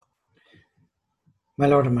My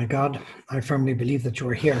Lord and my God, I firmly believe that you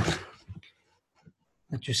are here,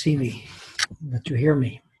 that you see me, that you hear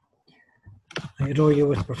me. I adore you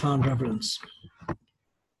with profound reverence.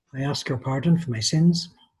 I ask your pardon for my sins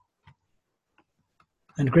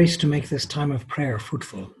and grace to make this time of prayer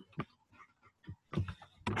fruitful.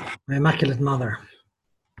 My Immaculate Mother,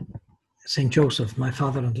 Saint Joseph, my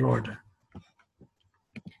Father and Lord,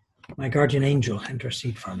 my guardian angel,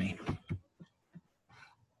 intercede for me.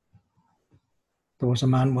 There was a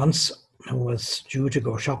man once who was due to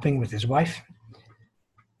go shopping with his wife,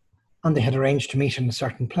 and they had arranged to meet in a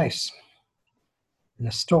certain place, in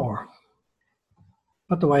a store.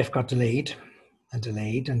 But the wife got delayed and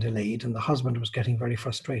delayed and delayed, and the husband was getting very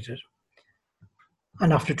frustrated.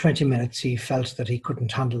 And after 20 minutes, he felt that he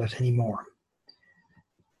couldn't handle it anymore.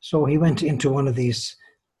 So he went into one of these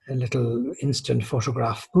little instant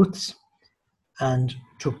photograph booths and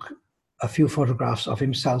took a few photographs of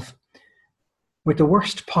himself with the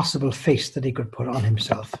worst possible face that he could put on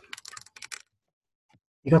himself.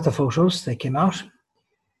 He got the photos, they came out.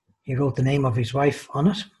 He wrote the name of his wife on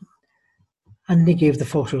it, and he gave the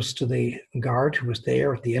photos to the guard who was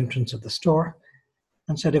there at the entrance of the store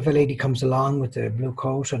and said, if a lady comes along with a blue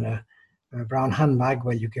coat and a brown handbag,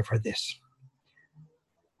 well, you give her this.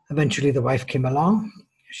 Eventually the wife came along,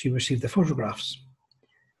 she received the photographs,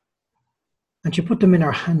 and she put them in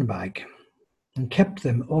her handbag and kept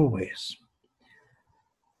them always.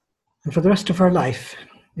 And for the rest of her life,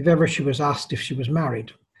 if ever she was asked if she was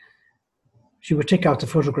married, she would take out the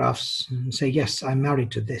photographs and say, yes, I'm married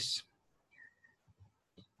to this.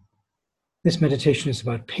 This meditation is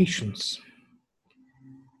about patience.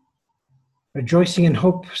 Rejoicing in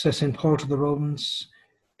hope, says St. Paul to the Romans,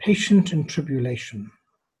 patient in tribulation,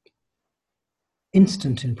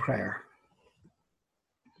 instant in prayer.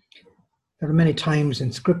 There are many times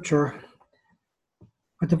in Scripture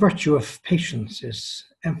where the virtue of patience is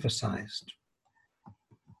emphasized.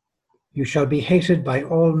 You shall be hated by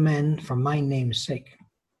all men for my name's sake,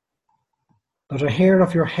 but a hair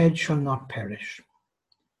of your head shall not perish.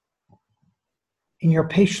 In your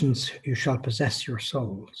patience you shall possess your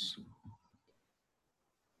souls.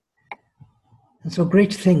 And so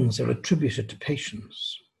great things are attributed to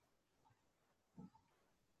patience.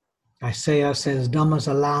 Isaiah says, dumb as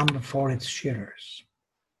a lamb before its shearers,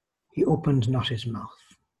 he opened not his mouth.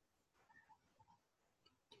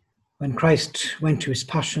 When Christ went to his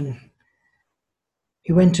passion,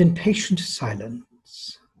 he went in patient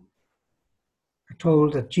silence. We're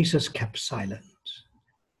told that Jesus kept silent.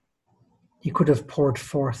 He could have poured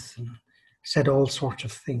forth and said all sorts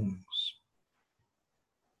of things.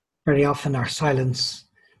 Very often our silence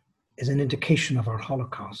is an indication of our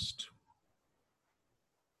Holocaust.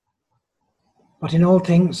 But in all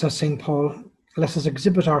things, says St. Paul, let us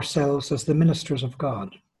exhibit ourselves as the ministers of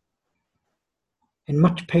God, in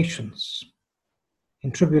much patience,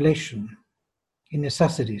 in tribulation, in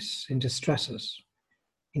necessities, in distresses,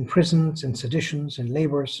 in prisons, in seditions, in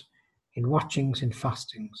labours, in watchings, in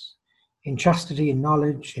fastings, in chastity, in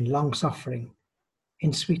knowledge, in long-suffering,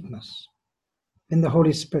 in sweetness, in the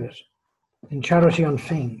Holy Spirit, in charity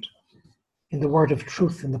unfeigned, in the word of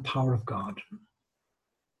truth, in the power of God.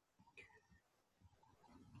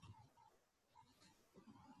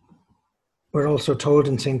 We're also told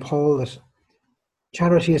in St. Paul that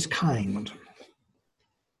charity is kind,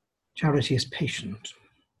 charity is patient.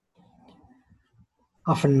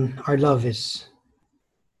 Often our love is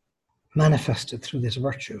manifested through this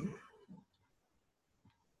virtue.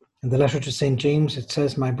 In the letter to St. James, it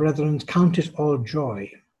says, my brethren, count it all joy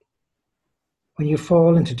when you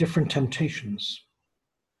fall into different temptations,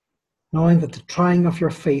 knowing that the trying of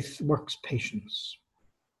your faith works patience.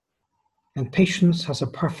 And patience has a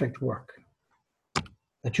perfect work,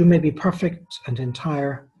 that you may be perfect and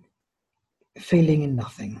entire, failing in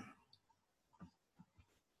nothing.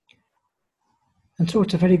 And so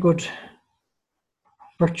it's a very good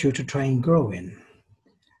virtue to try and grow in.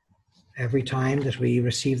 Every time that we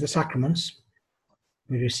receive the sacraments,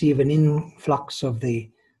 we receive an influx of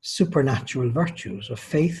the supernatural virtues of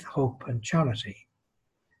faith, hope, and charity.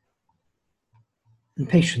 And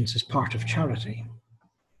patience is part of charity.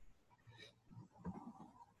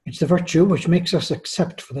 It's the virtue which makes us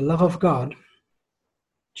accept for the love of God,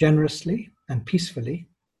 generously and peacefully,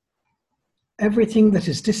 everything that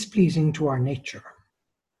is displeasing to our nature,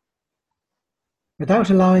 without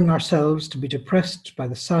allowing ourselves to be depressed by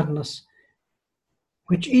the sadness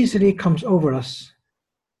which easily comes over us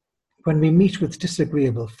when we meet with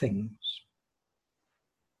disagreeable things.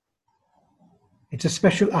 It's a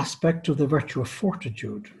special aspect of the virtue of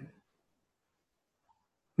fortitude,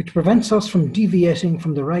 which prevents us from deviating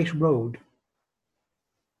from the right road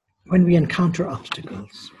when we encounter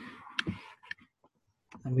obstacles,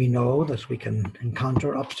 and we know that we can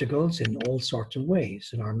encounter obstacles in all sorts of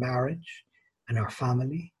ways, in our marriage, in our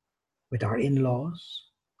family, with our in-laws,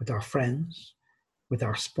 with our friends, with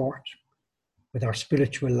our sport, with our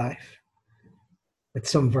spiritual life, with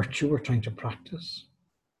some virtue we're trying to practice,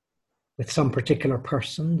 with some particular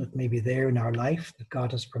person that may be there in our life that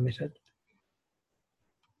God has permitted.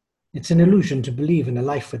 It's an illusion to believe in a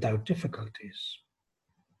life without difficulties.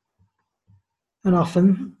 And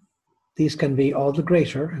often these can be all the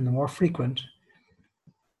greater and the more frequent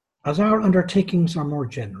as our undertakings are more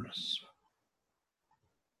generous.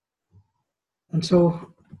 And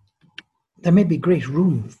so there may be great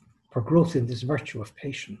room for growth in this virtue of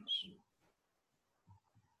patience.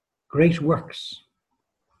 Great works,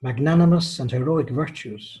 magnanimous and heroic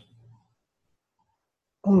virtues,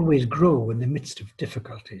 always grow in the midst of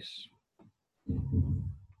difficulties.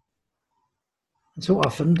 And so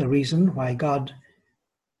often the reason why God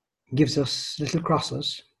gives us little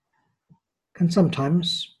crosses can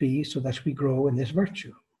sometimes be so that we grow in this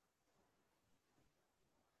virtue.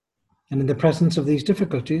 And in the presence of these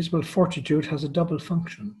difficulties, well, fortitude has a double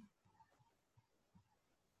function: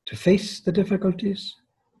 to face the difficulties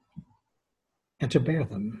and to bear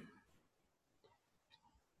them.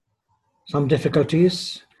 Some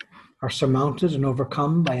difficulties are surmounted and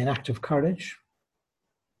overcome by an act of courage,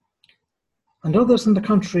 and others, on the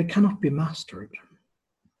contrary, cannot be mastered.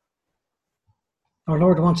 Our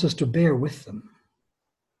Lord wants us to bear with them.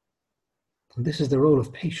 And this is the role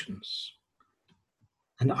of patience,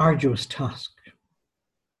 an arduous task,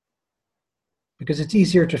 because it's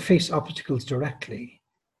easier to face obstacles directly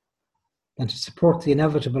than to support the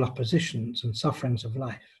inevitable oppositions and sufferings of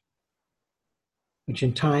life, which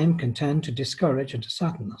in time can tend to discourage and to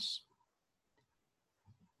sadden us.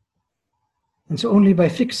 And so only by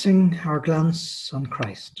fixing our glance on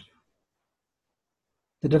Christ,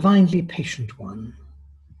 the divinely patient one,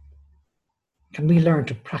 can we learn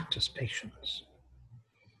to practice patience.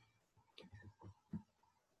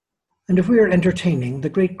 And if we are entertaining the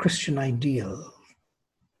great Christian ideal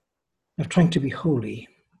of trying to be holy,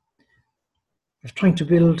 of trying to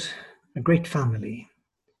build a great family,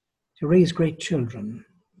 to raise great children,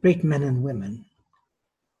 great men and women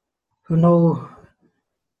who know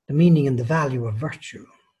the meaning and the value of virtue,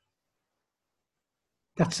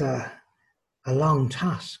 that's a long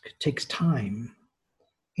task. It takes time,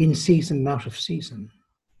 in season and out of season.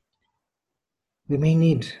 We may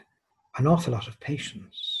need an awful lot of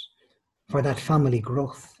patience for that family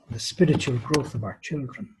growth, the spiritual growth of our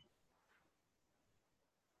children.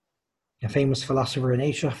 A famous philosopher in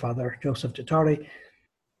Asia, Father Joseph Totari,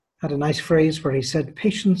 had a nice phrase where he said,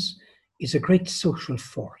 "Patience is a great social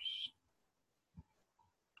force.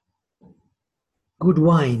 Good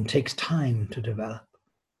wine takes time to develop.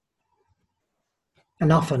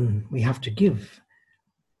 And often we have to give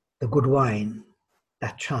the good wine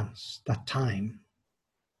that chance, that time,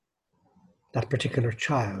 that particular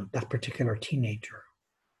child, that particular teenager,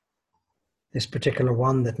 this particular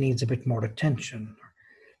one that needs a bit more attention,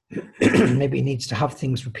 maybe needs to have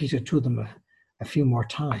things repeated to them a few more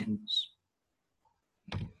times."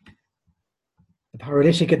 The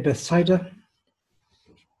paralytic at Bethsaida,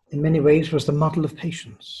 in many ways, was the model of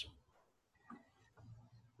patience.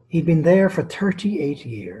 He'd been there for 38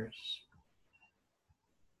 years.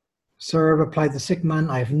 "Sir," replied the sick man,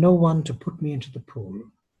 "I have no one to put me into the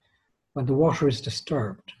pool when the water is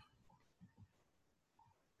disturbed.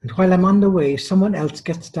 And while I'm on the way, someone else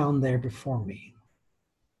gets down there before me."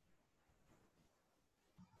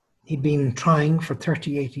 He'd been trying for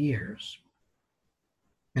 38 years.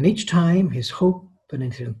 And each time his hope and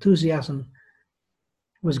his enthusiasm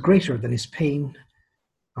was greater than his pain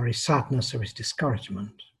or his sadness or his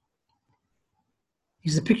discouragement.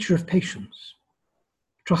 He's a picture of patience,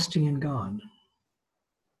 trusting in God.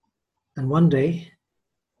 And one day,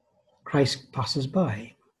 Christ passes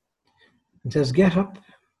by and says, "Get up,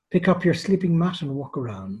 pick up your sleeping mat and walk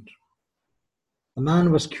around." The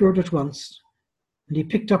man was cured at once, and he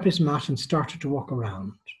picked up his mat and started to walk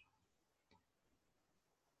around.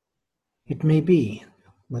 It may be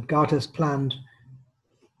that God has planned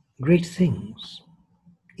great things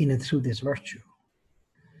in and through this virtue.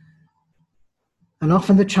 And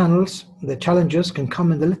often the challenges can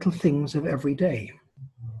come in the little things of every day.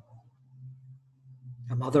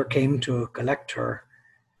 A mother came to collect her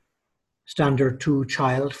Standard 2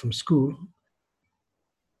 child from school,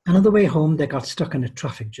 and on the way home they got stuck in a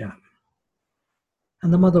traffic jam.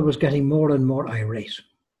 And the mother was getting more and more irate.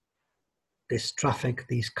 This traffic,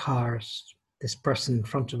 these cars, this person in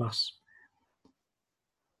front of us.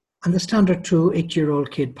 And the Standard 2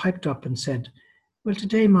 8-year-old kid piped up and said, Well,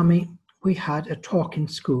 today, Mummy, we had a talk in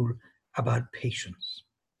school about patience.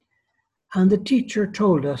 And the teacher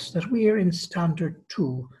told us that we are in Standard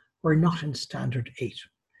 2, we're not in Standard 8.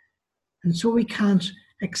 And so we can't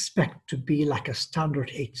expect to be like a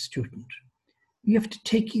Standard 8 student. We have to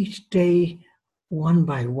take each day one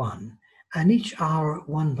by one, and each hour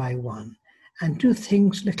one by one, and do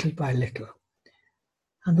things little by little.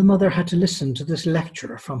 And the mother had to listen to this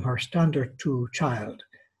lecture from her Standard 2 child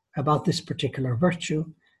about this particular virtue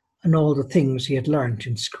and all the things he had learned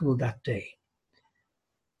in school that day.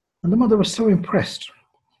 And the mother was so impressed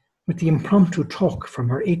with the impromptu talk from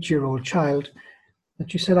her 8-year-old child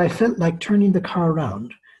that she said, I felt like turning the car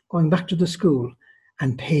around, going back to the school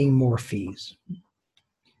and paying more fees.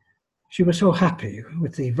 She was so happy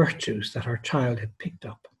with the virtues that her child had picked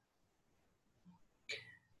up.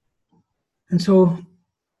 And so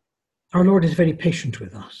our Lord is very patient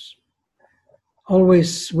with us,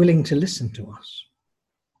 always willing to listen to us,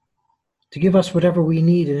 to give us whatever we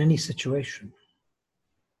need in any situation.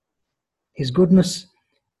 His goodness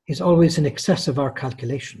is always in excess of our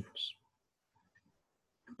calculations.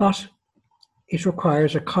 But it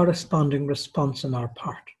requires a corresponding response on our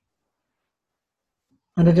part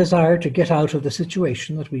and a desire to get out of the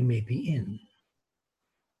situation that we may be in.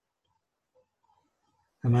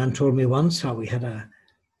 A man told me once how we had a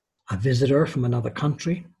visitor from another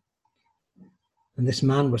country, and this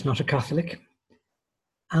man was not a Catholic,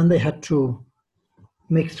 and they had to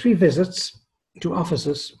make 3 visits to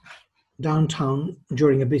offices downtown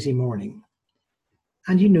during a busy morning,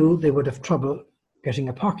 and he knew they would have trouble getting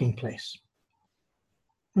a parking place.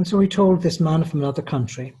 And so he told this man from another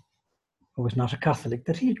country, who was not a Catholic,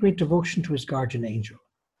 that he had great devotion to his guardian angel,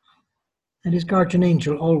 and his guardian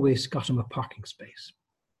angel always got him a parking space.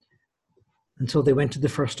 And so they went to the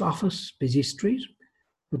first office, busy street,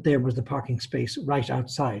 but there was the parking space right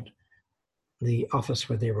outside the office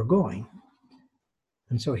where they were going.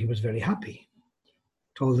 And so he was very happy.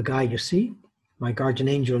 Told the guy, you see, my guardian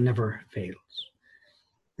angel never fails.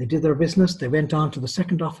 They did their business, they went on to the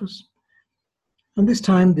second office, and this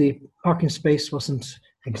time the parking space wasn't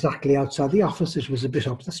exactly outside the office, it was a bit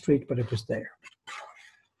up the street, but it was there.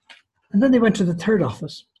 And then they went to the third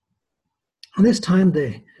office, and this time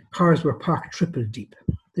the cars were parked triple deep.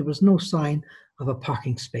 There was no sign of a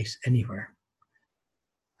parking space anywhere.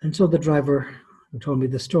 And so the driver who told me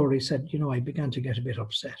the story said, you know, I began to get a bit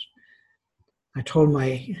upset. I told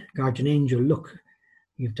my guardian angel, look,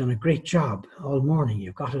 you've done a great job all morning.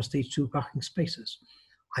 You've got us these 2 parking spaces.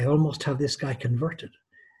 I almost have this guy converted.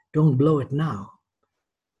 Don't blow it now.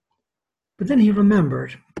 But then he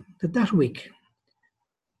remembered that week,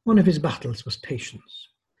 one of his battles was patience.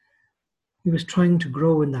 He was trying to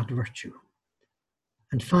grow in that virtue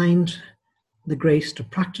and find the grace to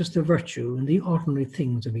practice the virtue in the ordinary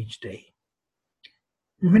things of each day.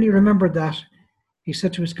 And when he remembered that, he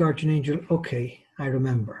said to his guardian angel, okay, I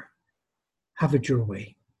remember. Have it your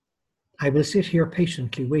way. I will sit here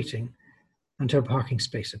patiently waiting until a parking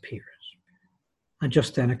space appears. And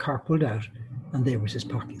just then a car pulled out, and there was his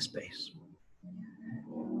parking space.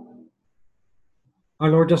 Our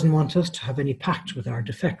Lord doesn't want us to have any pact with our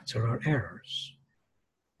defects or our errors.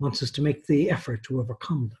 He wants us to make the effort to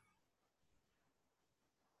overcome them.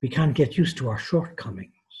 We can't get used to our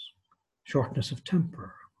shortcomings, shortness of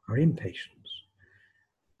temper, our impatience,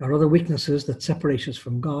 or other weaknesses that separate us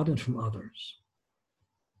from God and from others,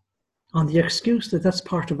 on the excuse that that's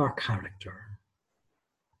part of our character,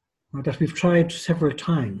 or that we've tried several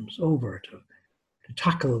times over to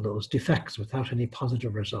tackle those defects without any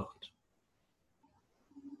positive result.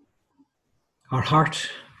 Our heart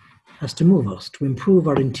has to move us to improve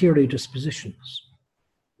our interior dispositions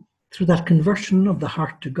through that conversion of the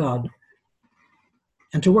heart to God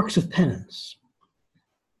and to works of penance,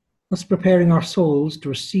 thus preparing our souls to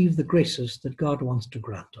receive the graces that God wants to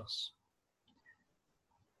grant us.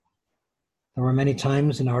 There were many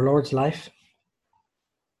times in our Lord's life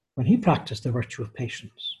when he practiced the virtue of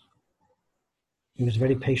patience. He was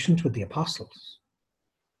very patient with the apostles.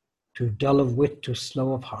 Too dull of wit, too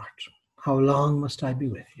slow of heart. How long must I be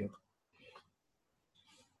with you?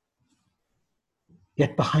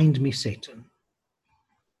 Get behind me, Satan.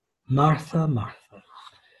 Martha, Martha.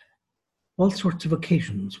 All sorts of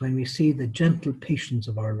occasions when we see the gentle patience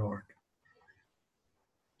of our Lord.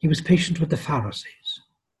 He was patient with the Pharisees.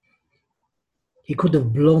 He could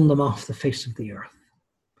have blown them off the face of the earth.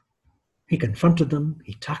 He confronted them,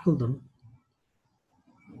 he tackled them,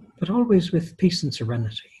 but always with peace and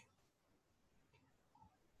serenity.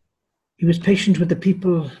 He was patient with the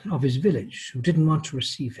people of his village who didn't want to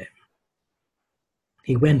receive him.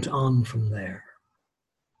 He went on from there.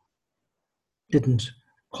 Didn't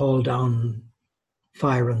call down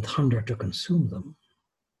fire and thunder to consume them.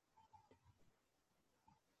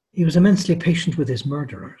 He was immensely patient with his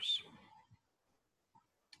murderers.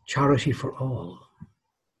 Charity for all.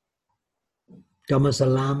 Dumb as a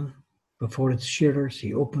lamb before its shearers,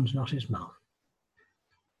 he opened not his mouth.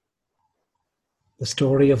 The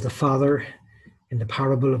story of the father in the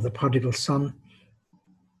parable of the prodigal son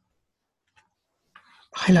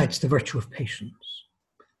highlights the virtue of patience.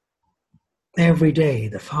 Every day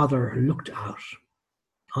the father looked out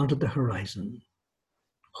onto the horizon,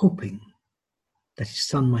 hoping that his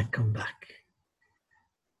son might come back.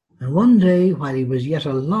 And one day, while he was yet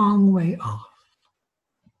a long way off,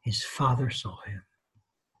 his father saw him.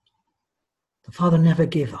 The father never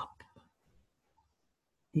gave up.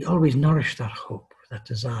 He always nourished that hope, that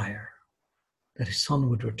desire, that his son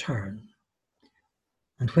would return.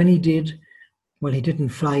 And when he did, well, he didn't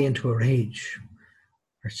fly into a rage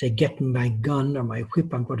or say, get my gun or my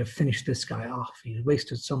whip, I'm going to finish this guy off. He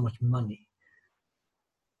wasted so much money.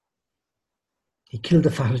 He killed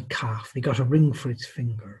the fatted calf. He got a ring for its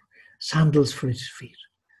finger, sandals for its feet,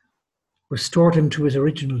 restored him to his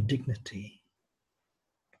original dignity.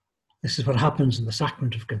 This is what happens in the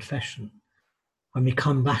sacrament of confession when we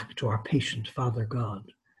come back to our patient Father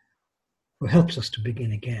God, who helps us to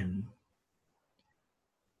begin again.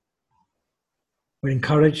 We're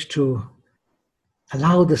encouraged to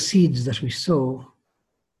allow the seeds that we sow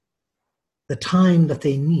the time that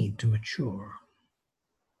they need to mature.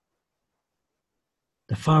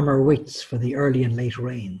 The farmer waits for the early and late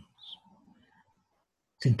rains.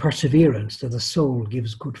 It's in perseverance that the soul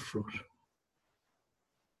gives good fruit.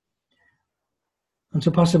 And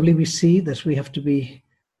so possibly we see that we have to be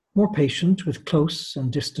more patient with close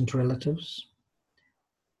and distant relatives,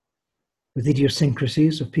 with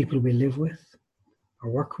idiosyncrasies of people we live with or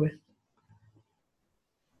work with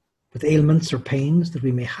ailments or pains that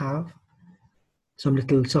we may have, some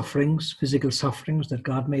little sufferings, physical sufferings that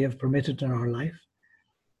God may have permitted in our life,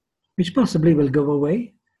 which possibly will go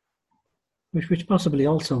away, which possibly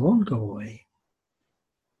also won't go away.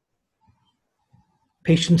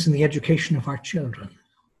 Patience in the education of our children.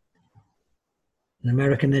 An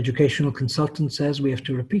American educational consultant says we have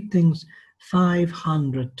to repeat things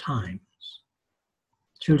 500 times.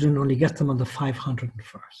 Children only get them on the 501st.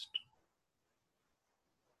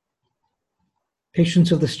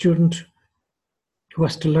 Patience of the student who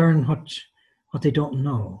has to learn what they don't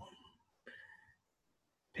know.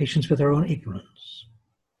 Patience with their own ignorance.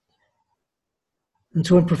 And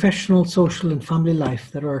so in professional, social, and family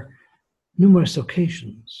life, there are numerous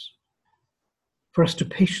occasions for us to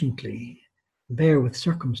patiently bear with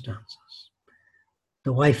circumstances.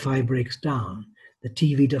 The Wi-Fi breaks down. The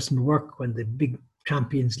TV doesn't work when the big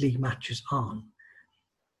Champions League match is on.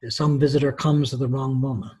 Some visitor comes at the wrong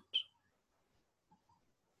moment.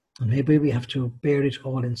 And maybe we have to bear it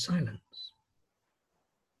all in silence.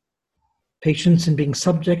 Patience in being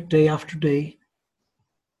subject day after day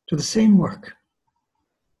to the same work,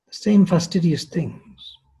 the same fastidious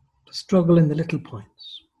things, the struggle in the little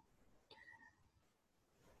points.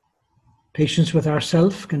 Patience with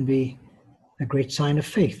ourselves can be a great sign of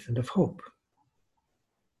faith and of hope.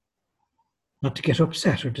 Not to get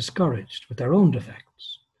upset or discouraged with our own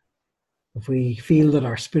defects. If we feel that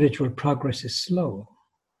our spiritual progress is slow,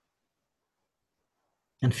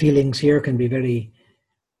 and feelings here can be very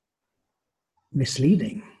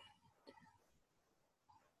misleading.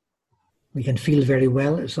 We can feel very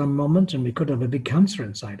well at some moment and we could have a big cancer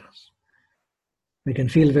inside us. We can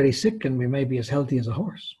feel very sick and we may be as healthy as a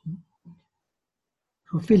horse.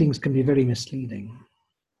 Our feelings can be very misleading.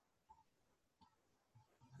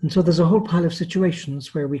 And so there's a whole pile of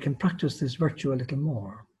situations where we can practice this virtue a little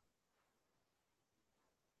more.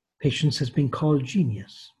 Patience has been called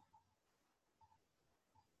genius.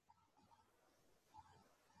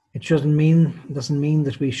 It doesn't mean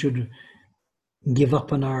that we should give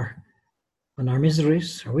up on our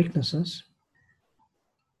miseries or weaknesses.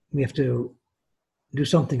 We have to do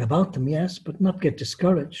something about them, yes, but not get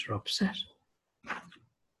discouraged or upset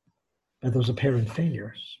by those apparent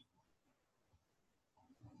failures.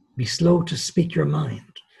 Be slow to speak your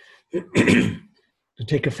mind, to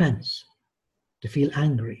take offense, to feel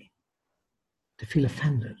angry, to feel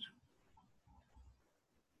offended.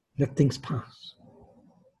 Let things pass.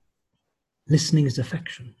 Listening is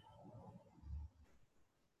affection.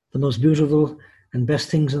 The most beautiful and best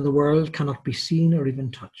things in the world cannot be seen or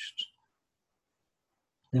even touched.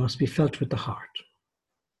 They must be felt with the heart.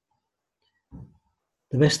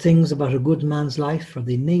 The best things about a good man's life are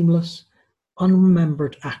the nameless,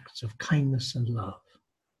 unremembered acts of kindness and love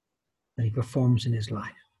that he performs in his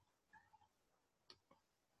life.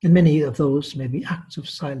 And many of those may be acts of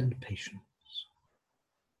silent patience.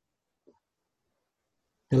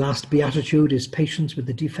 The last beatitude is patience with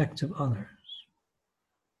the defects of others.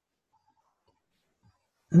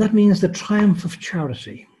 And that means the triumph of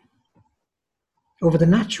charity over the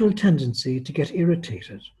natural tendency to get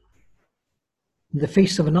irritated in the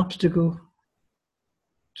face of an obstacle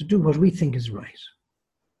to do what we think is right.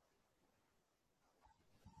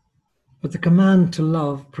 But the command to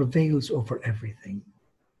love prevails over everything.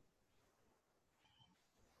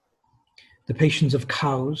 The patience of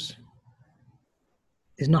cows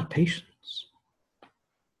is not patience.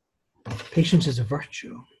 Patience is a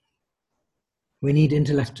virtue. We need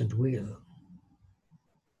intellect and will.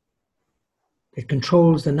 It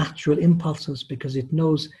controls the natural impulses because it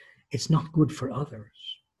knows it's not good for others.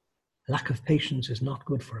 Lack of patience is not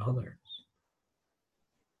good for others.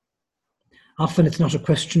 Often it's not a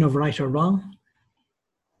question of right or wrong,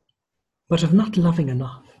 but of not loving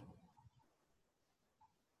enough.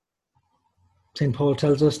 St. Paul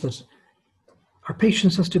tells us that our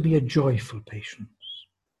patience has to be a joyful patience.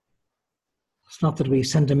 It's not that we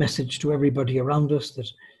send a message to everybody around us that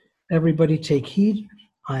everybody take heed,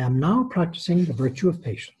 I am now practicing the virtue of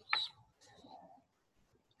patience.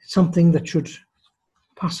 It's something that should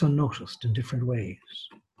pass unnoticed in different ways.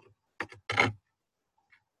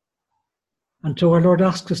 And so our Lord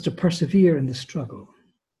asks us to persevere in the struggle.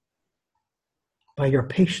 By your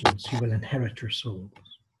patience, you will inherit your souls.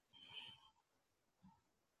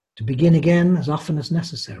 To begin again as often as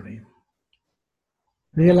necessary,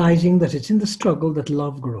 realizing that it's in the struggle that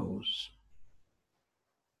love grows.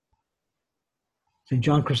 St.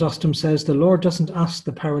 John Chrysostom says the Lord doesn't ask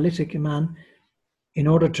the paralytic man in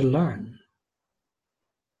order to learn.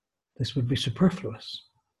 This would be superfluous.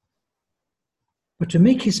 But to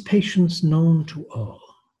make his patience known to all.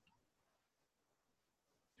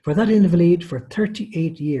 For that invalid for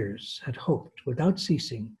 38 years had hoped without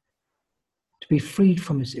ceasing to be freed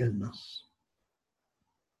from his illness.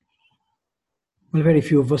 Well, very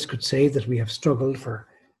few of us could say that we have struggled for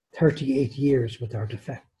 38 years with our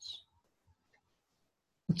defects.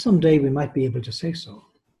 But someday we might be able to say so.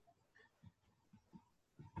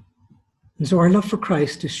 And so our love for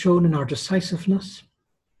Christ is shown in our decisiveness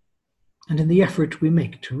and in the effort we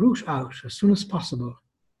make to root out as soon as possible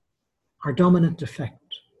our dominant defect,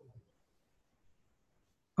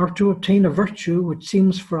 or to obtain a virtue which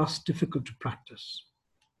seems for us difficult to practice.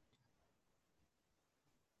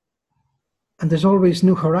 And there's always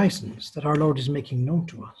new horizons that our Lord is making known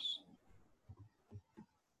to us.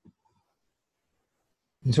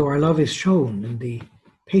 And so our love is shown in the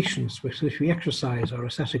patience with which we exercise our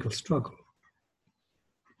ascetical struggle.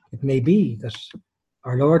 It may be that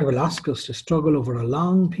our Lord will ask us to struggle over a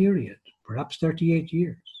long period, perhaps 38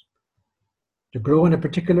 years, to grow in a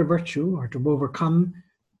particular virtue or to overcome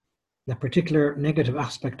a particular negative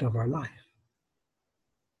aspect of our life.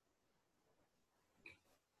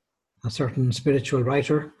 A certain spiritual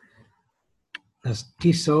writer, as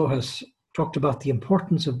Tissot, has talked about the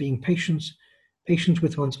importance of being patient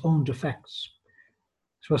with one's own defects,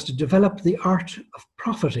 so as to develop the art of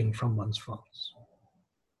profiting from one's faults.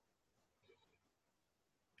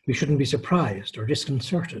 We shouldn't be surprised or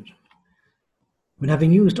disconcerted when,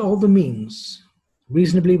 having used all the means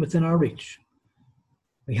reasonably within our reach,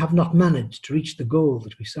 we have not managed to reach the goal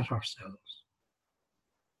that we set ourselves.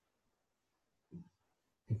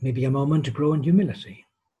 It may be a moment to grow in humility,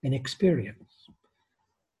 in experience,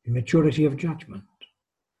 in maturity of judgment.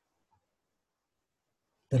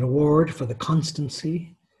 The reward for the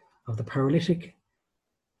constancy of the paralytic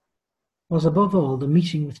was above all the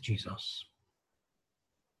meeting with Jesus.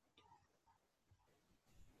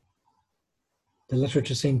 The letter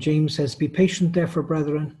to St. James says, "Be patient, therefore,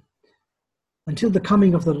 brethren, until the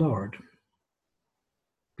coming of the Lord.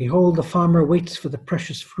 Behold, the farmer waits for the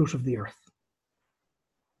precious fruit of the earth,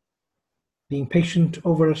 being patient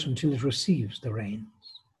over it until it receives the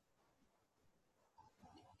rains."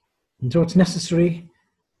 And so it's necessary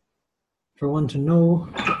for one to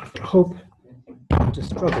know, to hope, and to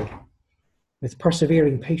struggle with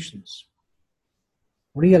persevering patience,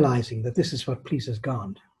 realizing that this is what pleases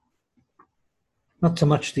God, not so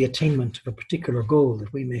much the attainment of a particular goal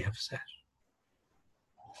that we may have set.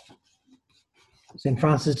 St.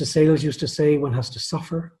 Francis de Sales used to say one has to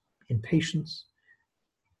suffer in patience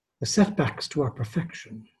the setbacks to our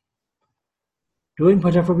perfection, doing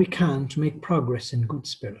whatever we can to make progress in good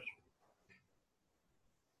spirit.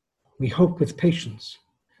 We hope with patience,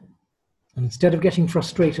 and instead of getting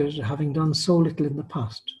frustrated at having done so little in the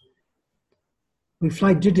past, we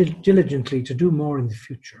fly diligently to do more in the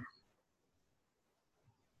future.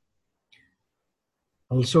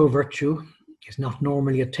 Also, virtue is not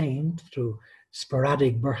normally attained through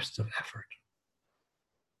sporadic bursts of effort.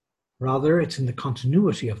 Rather, it's in the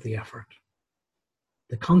continuity of the effort,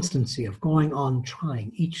 the constancy of going on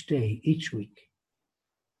trying each day, each week,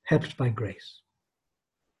 helped by grace.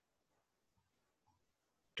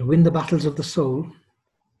 To win the battles of the soul,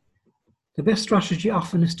 the best strategy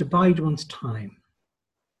often is to bide one's time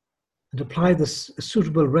and apply this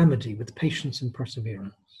suitable remedy with patience and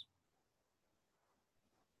perseverance.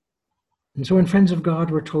 And so in Friends of God,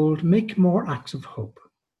 we're told, make more acts of hope.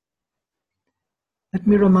 Let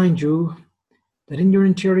me remind you that in your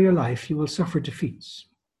interior life you will suffer defeats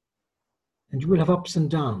and you will have ups and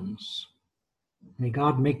downs. May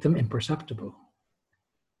God make them imperceptible,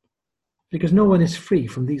 because no one is free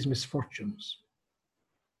from these misfortunes.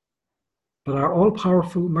 But our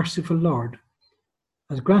all-powerful, merciful Lord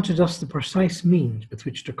has granted us the precise means with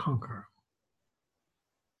which to conquer.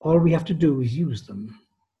 All we have to do is use them,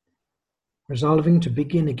 resolving to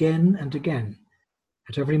begin again and again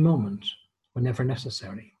at every moment whenever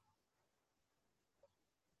necessary.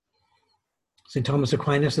 St. Thomas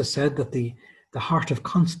Aquinas has said that the heart of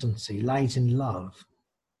constancy lies in love.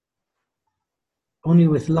 Only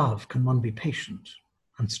with love can one be patient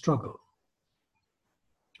and struggle,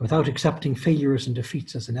 without accepting failures and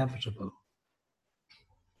defeats as inevitable,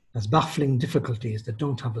 as baffling difficulties that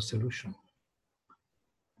don't have a solution.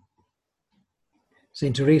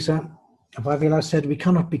 St. Teresa of Avila said, we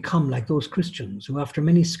cannot become like those Christians who, after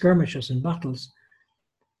many skirmishes and battles,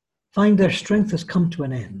 find their strength has come to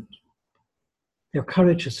an end. Their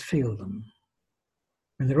courage has failed them,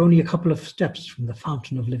 and they're only a couple of steps from the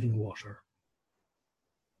fountain of living water.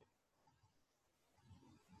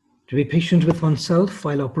 To be patient with oneself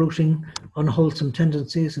while uprooting unwholesome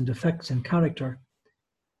tendencies and defects in character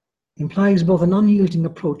implies both an unyielding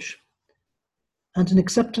approach and an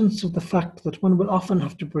acceptance of the fact that one will often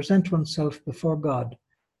have to present oneself before God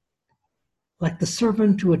like the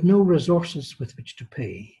servant who had no resources with which to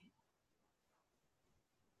pay,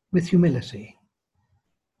 with humility,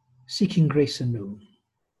 seeking grace anew.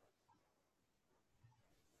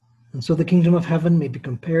 And so the kingdom of heaven may be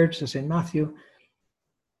compared, says St. Matthew,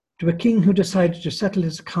 to a king who decided to settle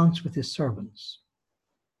his accounts with his servants.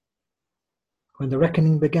 When the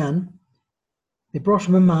reckoning began, they brought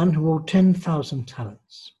him a man who owed 10,000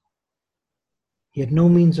 talents. He had no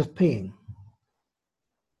means of paying,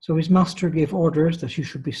 so his master gave orders that he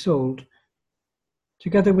should be sold,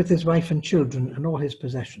 together with his wife and children and all his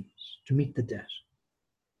possessions, to meet the debt.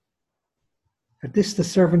 At this, the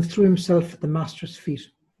servant threw himself at the master's feet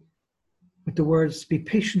with the words, "Be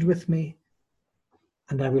patient with me,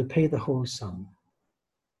 and I will pay the whole sum."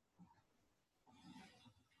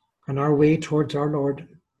 On our way towards our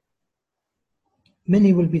Lord,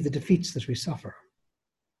 many will be the defeats that we suffer.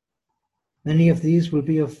 Many of these will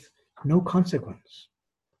be of no consequence,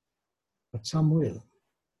 but some will.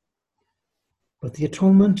 But the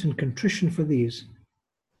atonement and contrition for these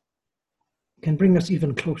can bring us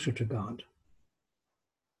even closer to God.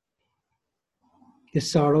 This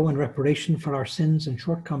sorrow and reparation for our sins and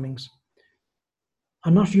shortcomings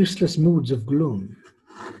are not useless moods of gloom,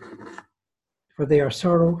 for they are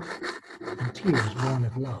sorrow and tears born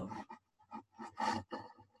of love.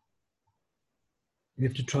 We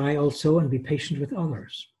have to try also and be patient with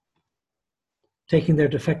others, taking their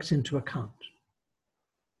defects into account,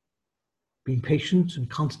 being patient and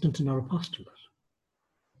constant in our apostolate.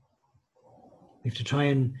 We have to try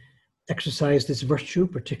and exercise this virtue,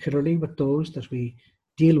 particularly with those that we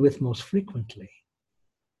deal with most frequently.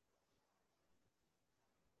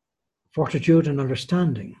 Fortitude and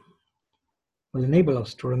understanding will enable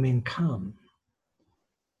us to remain calm,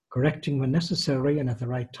 correcting when necessary and at the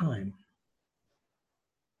right time.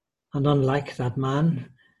 And unlike that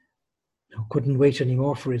man who couldn't wait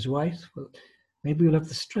anymore for his wife, well, maybe we'll have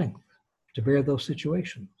the strength to bear those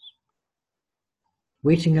situations.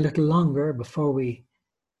 Waiting a little longer before we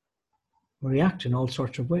react in all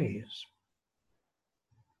sorts of ways.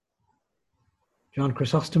 John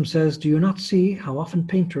Chrysostom says, "Do you not see how often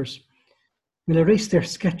painters will erase their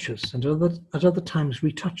sketches and at other times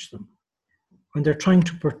retouch them when they're trying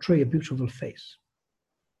to portray a beautiful face?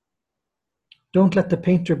 Don't let the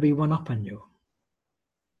painter be one up on you.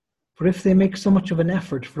 For if they make so much of an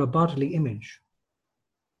effort for a bodily image,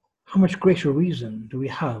 how much greater reason do we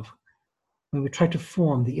have when we try to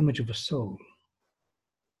form the image of a soul,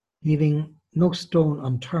 leaving no stone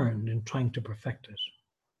unturned in trying to perfect it?"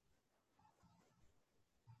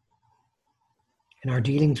 In our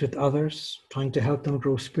dealings with others, trying to help them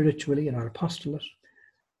grow spiritually in our apostolate,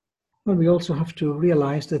 well, we also have to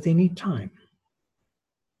realize that they need time.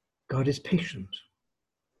 God is patient.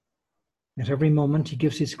 At every moment, he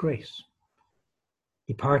gives his grace.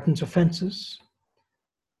 He pardons offenses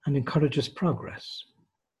and encourages progress.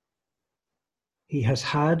 He has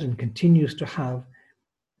had and continues to have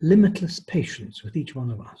limitless patience with each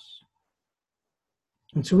one of us.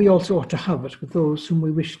 And so we also ought to have it with those whom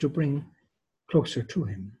we wish to bring closer to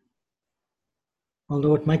him.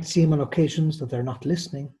 Although it might seem on occasions that they're not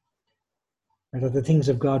listening, or that the things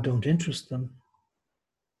of God don't interest them,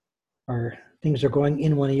 or things are going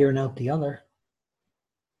in one ear and out the other,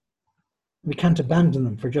 we can't abandon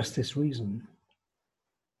them for just this reason.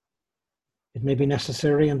 It may be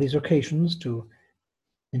necessary on these occasions to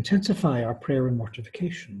intensify our prayer and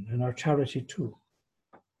mortification, and our charity too,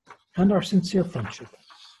 and our sincere friendship.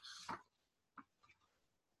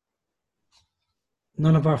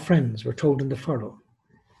 None of our friends, we're told in the furrow,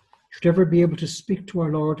 should ever be able to speak to our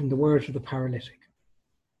Lord in the words of the paralytic,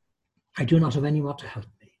 "I do not have anyone to help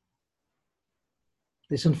me."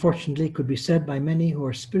 This unfortunately could be said by many who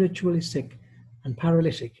are spiritually sick and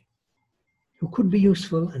paralytic, who could be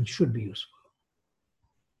useful and should be useful.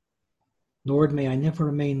 Lord, may I never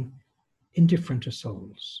remain indifferent to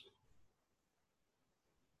souls.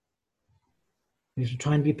 We have to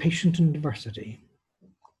try and be patient in adversity.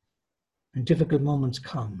 When difficult moments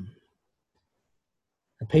come,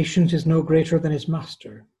 a patient is no greater than his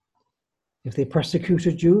master. If they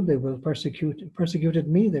persecuted you, they will persecuted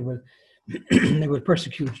me, they will they will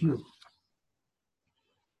persecute you.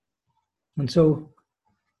 And so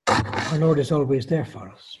our Lord is always there for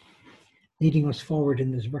us, leading us forward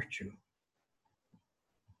in this virtue,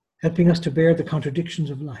 helping us to bear the contradictions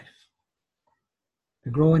of life,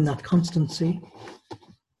 to grow in that constancy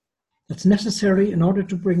that's necessary in order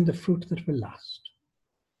to bring the fruit that will last.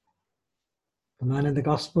 The man in the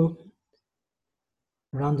gospel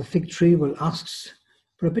around the fig tree will ask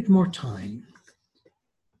for a bit more time.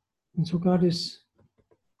 And so God is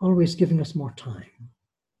always giving us more time.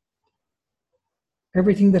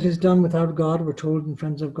 Everything that is done without God, we're told in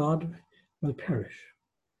Friends of God, will perish.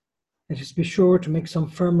 Let us be sure to make some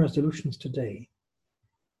firm resolutions today.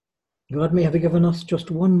 God may have given us just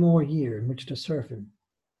one more year in which to serve him.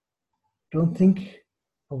 Don't think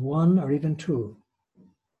of one or even two.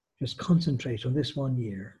 Just concentrate on this 1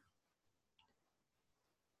 year.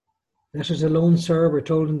 Let us alone, sir, we're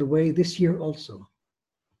told in the way, this year also.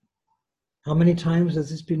 How many times has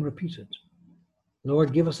this been repeated?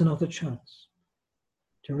 Lord, give us another chance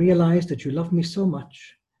to realize that you love me so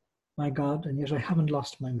much, my God, and yet I haven't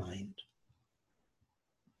lost my mind.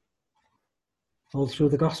 All through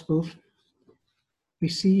the Gospel, we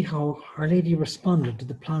see how Our Lady responded to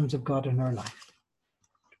the plans of God in her life.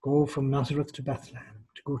 To go from Nazareth to Bethlehem,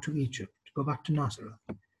 to go to Egypt, to go back to Nazareth,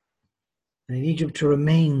 and in Egypt to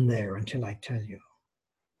remain there until I tell you.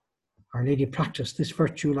 Our Lady practiced this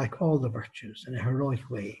virtue like all the virtues in a heroic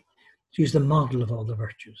way. She's the model of all the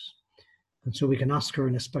virtues. And so we can ask her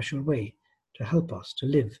in a special way to help us to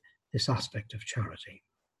live this aspect of charity.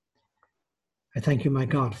 I thank you, my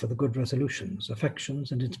God, for the good resolutions,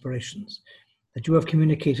 affections, and inspirations that you have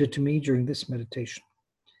communicated to me during this meditation.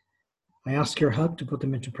 I ask your help to put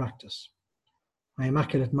them into practice. My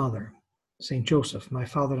Immaculate Mother, Saint Joseph, my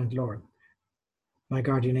Father and Lord, my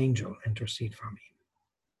guardian angel, intercede for me.